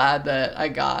really glad that I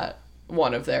got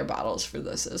one of their bottles for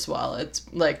this as well.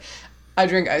 It's like, I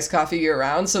drink iced coffee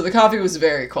year-round, so the coffee was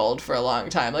very cold for a long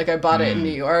time. Like, I bought it in New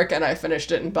York, and I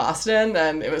finished it in Boston,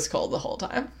 and it was cold the whole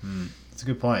time. That's a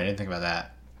good point. I didn't think about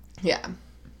that. Yeah.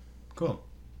 Cool.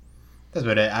 That's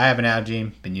about it. I have an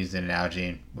Nalgene. Been using an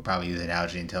Nalgene. We'll probably use an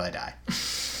Nalgene until I die.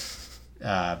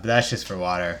 But that's just for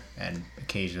water, and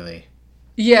occasionally.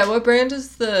 Yeah, what brand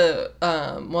is the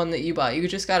one that you bought? You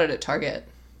just got it at Target.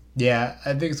 Yeah,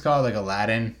 I think it's called, like,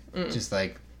 Aladdin. Just,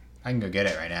 like, I can go get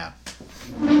it right now.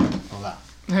 Hold on.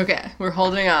 Okay, we're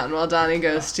holding on while Donnie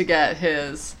goes to get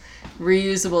his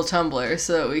reusable tumbler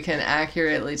so that we can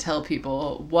accurately tell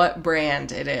people what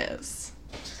brand it is.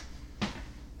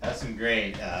 That's some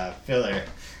great filler.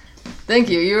 Thank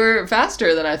you. You were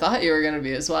faster than I thought you were going to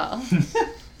be as well.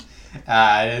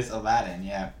 It is Aladdin,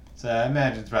 yeah. So I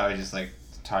imagine it's probably just, like,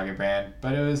 Target brand,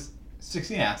 but it was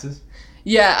 16 ounces.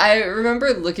 Yeah, I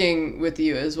remember looking with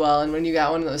you as well, and when you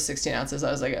got one of those 16 ounces, I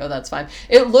was like, oh, that's fine.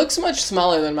 It looks much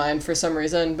smaller than mine for some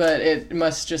reason, but it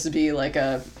must just be like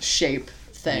a shape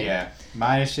thing. Yeah,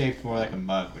 mine is shaped more like a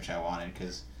mug, which I wanted,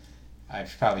 because I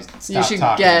should probably stop You should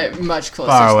talking get much closer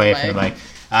far to away the from the mic. mic.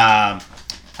 I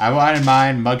wanted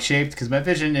mine mug-shaped, because my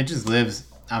vision, it just lives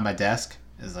on my desk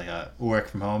as like a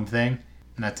work-from-home thing,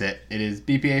 and that's it. It is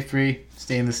BPA-free,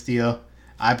 stainless steel.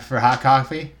 I prefer hot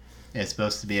coffee. It's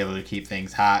supposed to be able to keep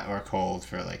things hot or cold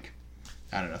for, like,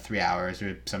 I don't know, 3 hours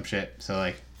or some shit. So,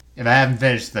 like, if I haven't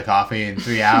finished the coffee in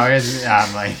 3 hours,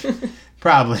 I'm, like,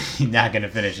 probably not going to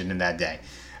finish it in that day.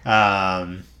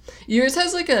 Yours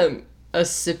has, like, a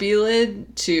sippy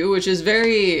lid, too, which is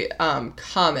very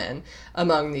common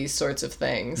among these sorts of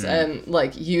things. And,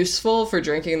 like, useful for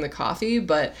drinking the coffee,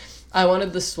 but I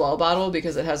wanted the Swell bottle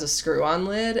because it has a screw-on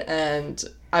lid, and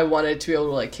I wanted to be able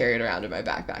to, like, carry it around in my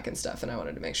backpack and stuff, and I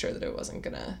wanted to make sure that it wasn't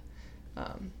gonna,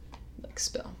 like,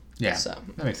 spill. Yeah, so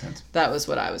that makes sense. That was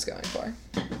what I was going for.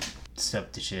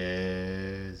 Soap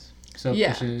dishes. Soap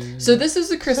Yeah. dishes. So this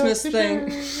is a Christmas thing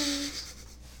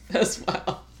as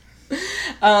well.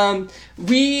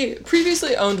 We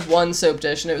previously owned one soap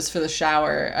dish, and it was for the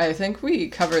shower. I think we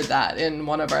covered that in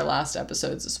one of our last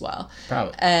episodes as well.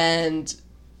 Probably. And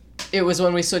it was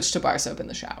when we switched to bar soap in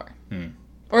the shower.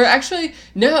 Or actually,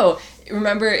 no.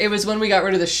 Remember, it was when we got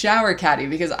rid of the shower caddy,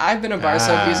 because I've been a bar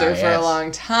soap user for a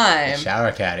long time. The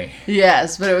shower caddy.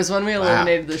 Yes, but it was when we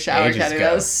eliminated the shower Ages caddy. ago.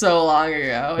 That was so long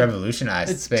ago.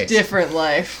 Revolutionized It's space. different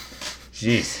life.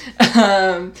 Jeez.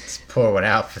 Let's pour one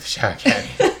out for the shower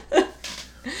caddy.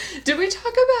 Did we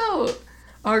talk about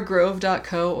our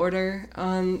Grove.co order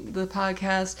on the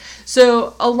podcast?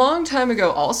 So a long time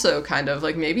ago, also kind of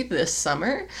like maybe this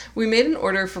summer, we made an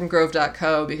order from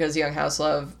Grove.co because Young House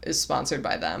Love is sponsored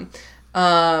by them.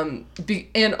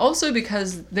 And also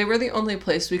because they were the only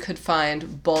place we could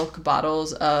find bulk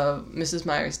bottles of Mrs.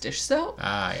 Meyer's dish soap.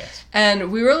 Ah, yes. And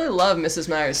we really love Mrs.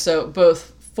 Meyer's soap,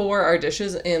 both for our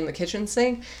dishes in the kitchen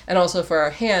sink and also for our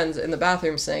hands in the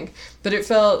bathroom sink. But it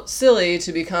felt silly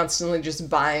to be constantly just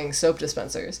buying soap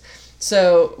dispensers.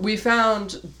 So we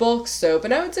found bulk soap,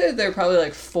 and I would say there are probably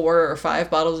like 4 or 5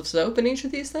 bottles of soap in each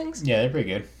of these things. Yeah, they're pretty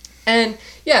good. And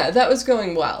yeah, that was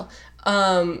going well.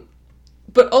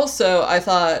 But also, I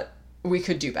thought we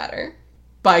could do better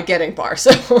by getting bar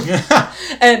soap.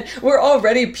 And we're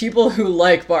already people who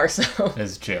like bar soap.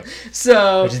 That's true.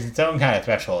 So, which is its own kind of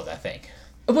threshold, I think.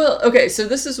 Well, okay, so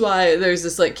this is why there's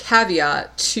this like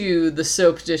caveat to the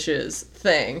soap dishes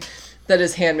thing that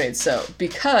is handmade soap.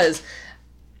 Because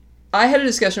I had a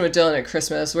discussion with Dylan at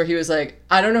Christmas where he was like,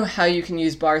 I don't know how you can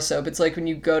use bar soap. It's like when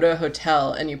you go to a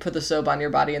hotel and you put the soap on your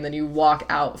body and then you walk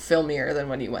out filmier than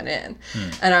when you went in.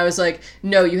 And I was like,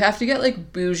 no, you have to get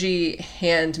like bougie,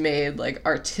 handmade, like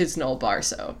artisanal bar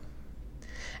soap.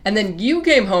 And then you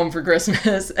came home for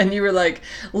Christmas and you were like,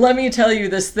 let me tell you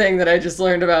this thing that I just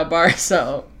learned about bar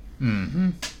soap. Mm-hmm.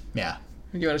 Yeah.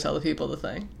 You want to tell the people the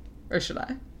thing? Or should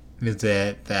I? Is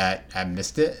it that I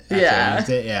missed it? Yeah. I used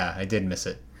it? Yeah, I did miss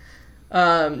it.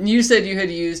 You said you had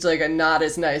used like a not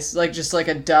as nice, like just like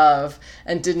a Dove,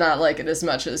 and did not like it as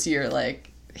much as your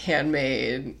like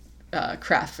handmade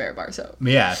craft fair bar soap.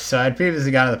 Yeah, so I'd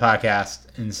previously gone to the podcast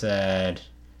and said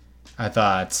I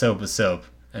thought soap was soap,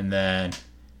 and then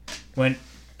went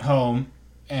home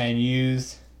and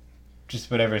used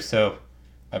just whatever soap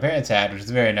my parents had, which is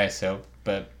a very nice soap,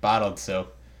 but bottled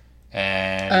soap.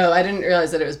 And Oh, I didn't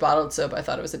realize that it was bottled soap. I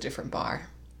thought it was a different bar.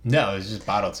 no, it was just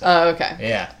bottled soap. Oh, okay.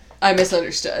 Yeah. I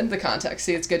misunderstood the context.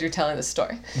 See, it's good you're telling the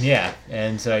story. Yeah,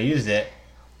 and so I used it,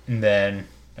 and then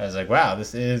I was like, wow,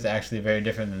 this is actually very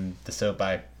different than the soap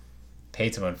I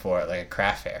paid someone for at like a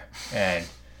craft fair. And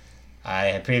I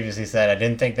had previously said I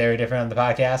didn't think they were different on the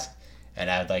podcast,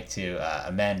 and I would like to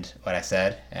amend what I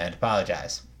said and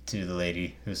apologize to the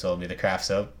lady who sold me the craft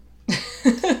soap.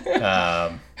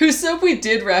 Whose soap we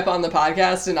did rep on the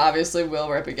podcast and obviously will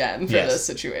rep again for this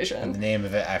situation. And the name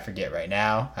of it I forget right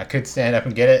now. I could stand up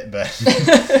and get it,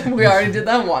 but we already did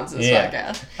that once this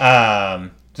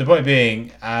podcast. The point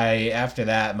being, I after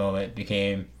that moment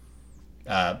became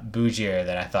bougier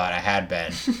than I thought I had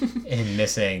been in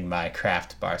missing my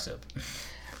craft bar soap.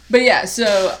 But yeah,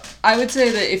 so I would say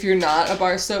that if you're not a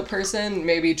bar soap person,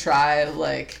 maybe try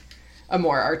like a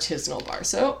more artisanal bar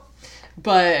soap.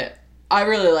 But I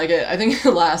really like it. I think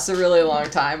it lasts a really long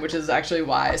time, which is actually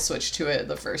why I switched to it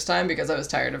the first time, because I was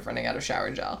tired of running out of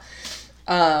shower gel.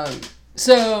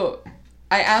 So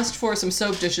I asked for some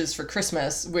soap dishes for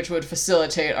Christmas, which would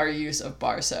facilitate our use of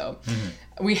bar soap.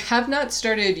 Mm-hmm. We have not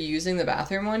started using the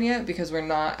bathroom one yet because we're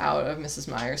not out of Mrs.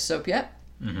 Meyer's soap yet.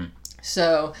 Mm-hmm.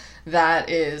 So that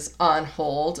is on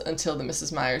hold until the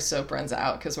Mrs. Meyer's soap runs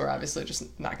out, because we're obviously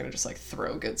just not going to just like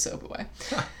throw good soap away.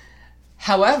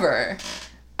 However,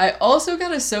 I also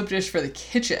got a soap dish for the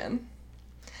kitchen,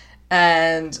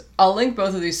 and I'll link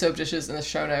both of these soap dishes in the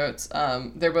show notes.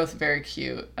 They're both very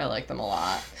cute. I like them a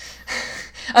lot.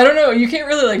 I don't know, you can't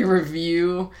really like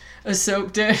review a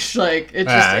soap dish, like it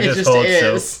just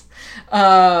is.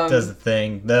 Soap. Does the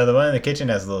thing. The one in the kitchen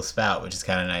has a little spout, which is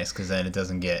kind of nice because then it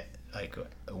doesn't get like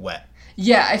wet.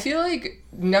 Yeah, I feel like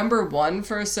number one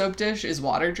for a soap dish is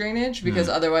water drainage, because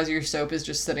otherwise your soap is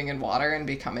just sitting in water and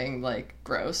becoming like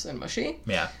gross and mushy.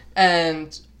 Yeah.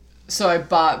 And so I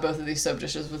bought both of these soap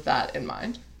dishes with that in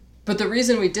mind. But the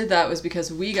reason we did that was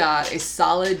because we got a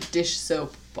solid dish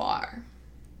soap bar.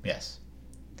 Yes.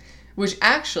 Which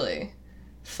actually,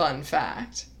 fun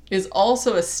fact, is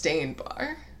also a stain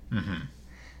bar. Mm-hmm.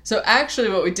 So actually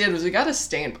what we did was we got a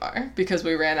stain bar because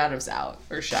we ran out of Zout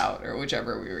or Shout or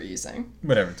whichever we were using.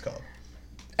 Whatever it's called.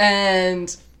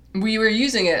 And we were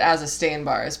using it as a stain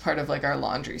bar as part of like our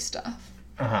laundry stuff.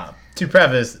 Uh-huh. To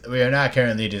preface, we are not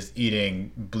currently just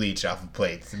eating bleach off of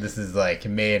plates. This is like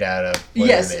made out of...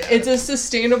 Yes, it's a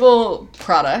sustainable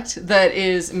product that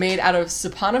is made out of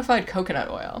saponified coconut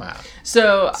oil. Wow.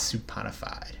 So...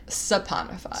 Saponified.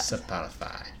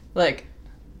 Like,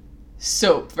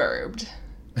 soap verbed.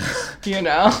 You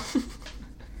know?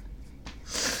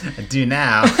 I do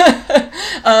now.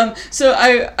 So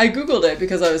I Googled it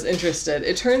because I was interested.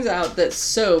 It turns out that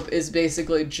soap is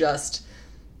basically just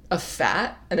a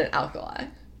fat and an alkali.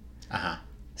 Uh-huh.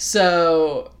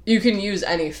 So you can use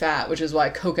any fat, which is why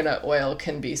coconut oil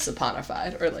can be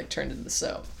saponified or like turned into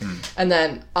soap. And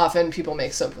then often people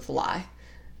make soap with lye,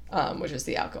 which is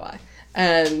the alkali.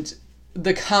 And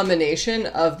the combination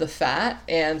of the fat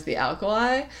and the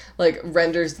alkali like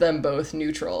renders them both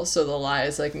neutral. So the lye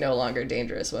is like no longer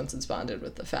dangerous once it's bonded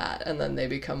with the fat, and then they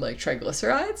become like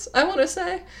triglycerides, I want to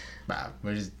say. Wow,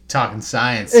 we're just talking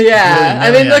science. Yeah,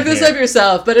 I mean, look this up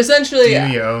yourself, but essentially do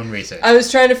your own research. I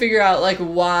was trying to figure out like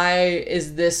why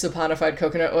is this saponified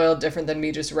coconut oil different than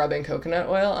me just rubbing coconut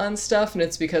oil on stuff, and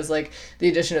it's because like the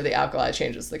addition of the alkali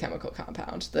changes the chemical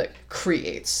compound that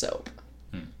creates soap.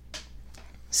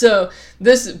 So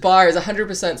this bar is 100%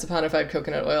 saponified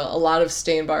coconut oil. A lot of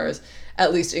stain bars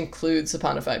at least include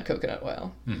saponified coconut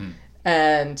oil.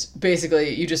 And basically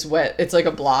you just it's like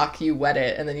a block, you wet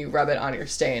it, and then you rub it on your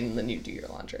stain, and then you do your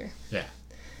laundry. Yeah.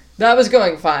 That was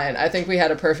going fine. I think we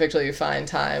had a perfectly fine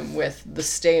time with the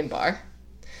stain bar.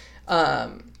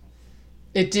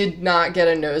 It did not get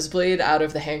a nosebleed out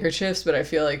of the handkerchiefs, but I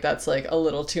feel like that's like a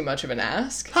little too much of an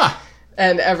ask. Huh.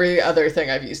 And every other thing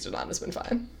I've used it on has been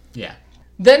fine. Yeah.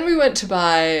 Then we went to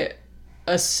buy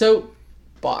a soap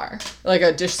bar, like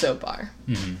a dish soap bar.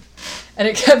 And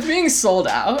it kept being sold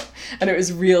out, and it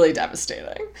was really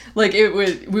devastating. Like we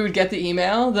would get the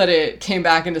email that it came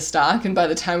back into stock, and by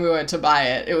the time we went to buy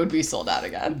it, it would be sold out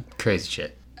again. Crazy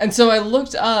shit. And so I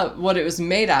looked up what it was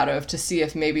made out of to see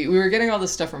if maybe we were getting all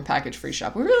this stuff from Package Free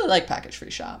Shop. We really like Package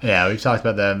Free Shop. Yeah, we've talked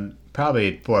about them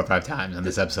probably 4 or 5 times on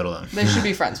this episode alone. They should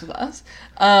be friends with us.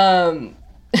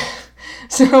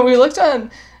 So we looked on,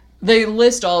 they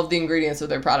list all of the ingredients of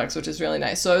their products, which is really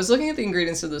nice. So I was looking at the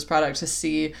ingredients of this product to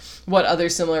see what other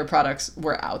similar products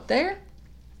were out there,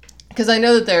 because I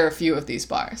know that there are a few of these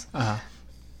bars.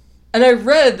 And I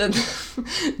read that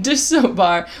the dish soap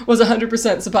bar was 100%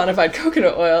 saponified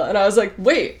coconut oil, and I was like,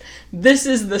 wait, this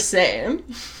is the same.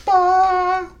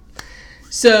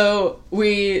 So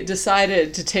we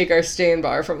decided to take our stain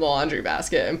bar from the laundry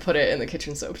basket and put it in the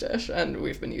kitchen soap dish, and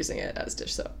we've been using it as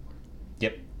dish soap.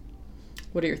 Yep.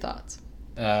 What are your thoughts?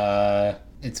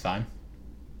 It's fine.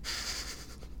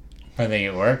 I think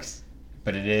it works,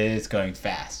 but it is going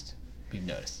fast. You've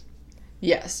noticed.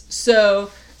 Yes.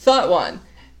 So, thought 1.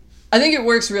 I think it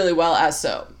works really well as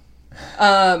soap.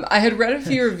 I had read a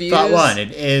few reviews. Thought 1,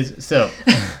 it is soap.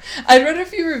 I'd read a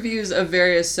few reviews of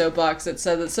various soap blocks that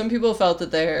said that some people felt that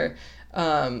their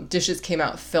dishes came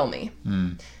out filmy.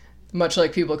 Much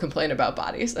like people complain about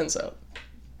bodies and soap.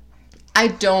 I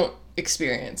don't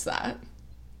experience that.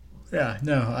 Yeah,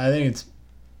 no, I think it's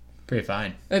pretty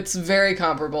fine. It's very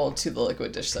comparable to the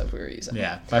liquid dish soap we were using.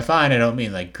 Yeah, by fine I don't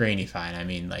mean like grainy fine. I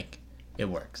mean like it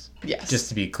works. Yes. Just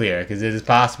to be clear, because it is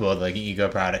possible that like an Ego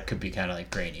product could be kind of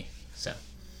like grainy. So.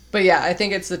 But yeah, I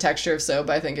think it's the texture of soap.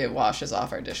 I think it washes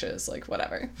off our dishes, like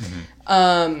whatever.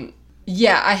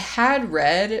 Yeah, I had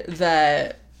read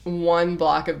that one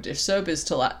block of dish soap is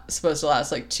supposed to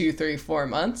last like 2, 3, 4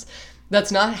 months.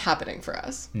 That's not happening for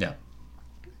us. No.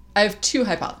 I have 2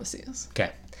 hypotheses.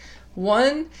 Okay.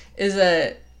 One is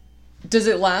that, does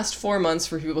it last 4 months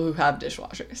for people who have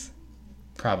dishwashers?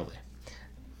 Probably.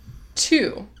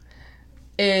 2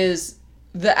 is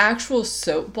the actual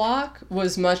soap block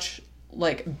was much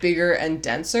like bigger and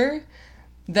denser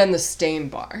than the stain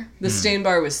bar. The stain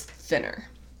bar was thinner.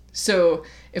 So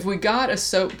if we got a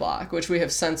soap block, which we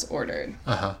have since ordered,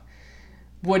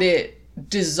 would it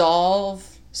dissolve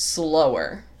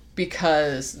slower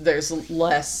because there's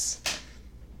less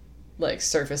like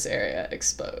surface area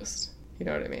exposed? You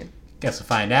know what I mean? Guess we'll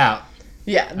find out.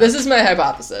 Yeah, this is my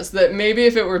hypothesis, that maybe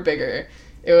if it were bigger,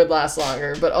 it would last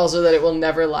longer, but also that it will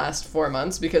never last 4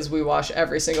 months because we wash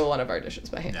every single one of our dishes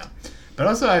by hand. No. But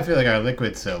also, I feel like our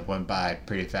liquid soap went by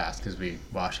pretty fast because we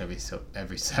wash every soap by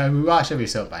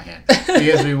hand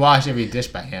because we wash every dish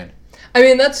by hand. I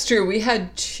mean, that's true. We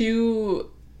had 2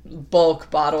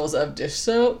 bulk bottles of dish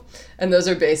soap, and those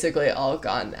are basically all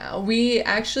gone now. We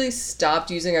actually stopped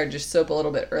using our dish soap a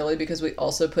little bit early because we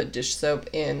also put dish soap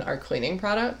in our cleaning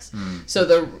products. So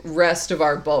the rest of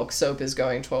our bulk soap is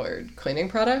going toward cleaning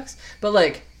products. But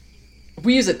like,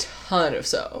 we use a ton of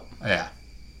soap. Yeah.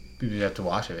 You have to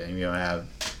wash everything. You don't have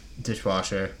a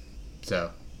dishwasher.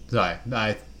 So, sorry.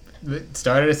 I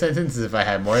started a sentence as if I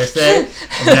had more to say,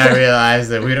 and then I realized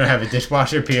that we don't have a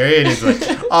dishwasher, period. It's like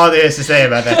all there is to say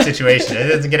about that situation. It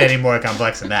doesn't get any more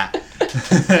complex than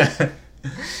that.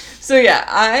 So yeah,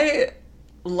 I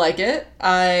like it.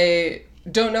 I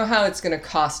don't know how it's going to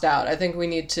cost out. I think we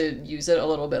need to use it a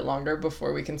little bit longer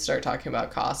before we can start talking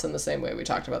about costs in the same way we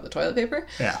talked about the toilet paper.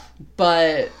 Yeah.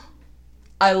 But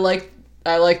I like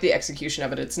the execution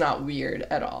of it. It's not weird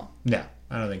at all. No,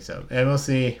 I don't think so. And we'll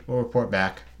see. We'll report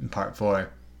back in part 4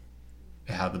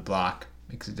 how the block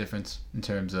makes a difference in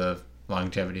terms of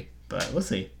longevity. But we'll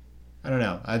see. I don't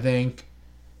know. I think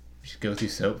we should go through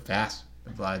soap fast.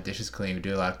 We have a lot of dishes clean. We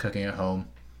do a lot of cooking at home.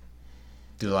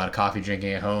 Do a lot of coffee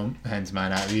drinking at home. Hence my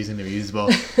not using the reusable.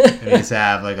 And we just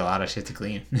have like a lot of shit to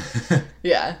clean.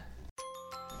 Yeah.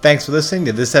 Thanks for listening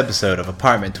to this episode of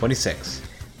Apartment 26.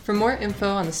 For more info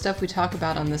on the stuff we talk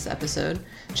about on this episode,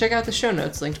 check out the show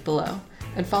notes linked below.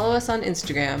 And follow us on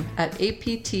Instagram at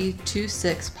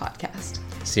APT26podcast.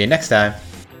 See you next time.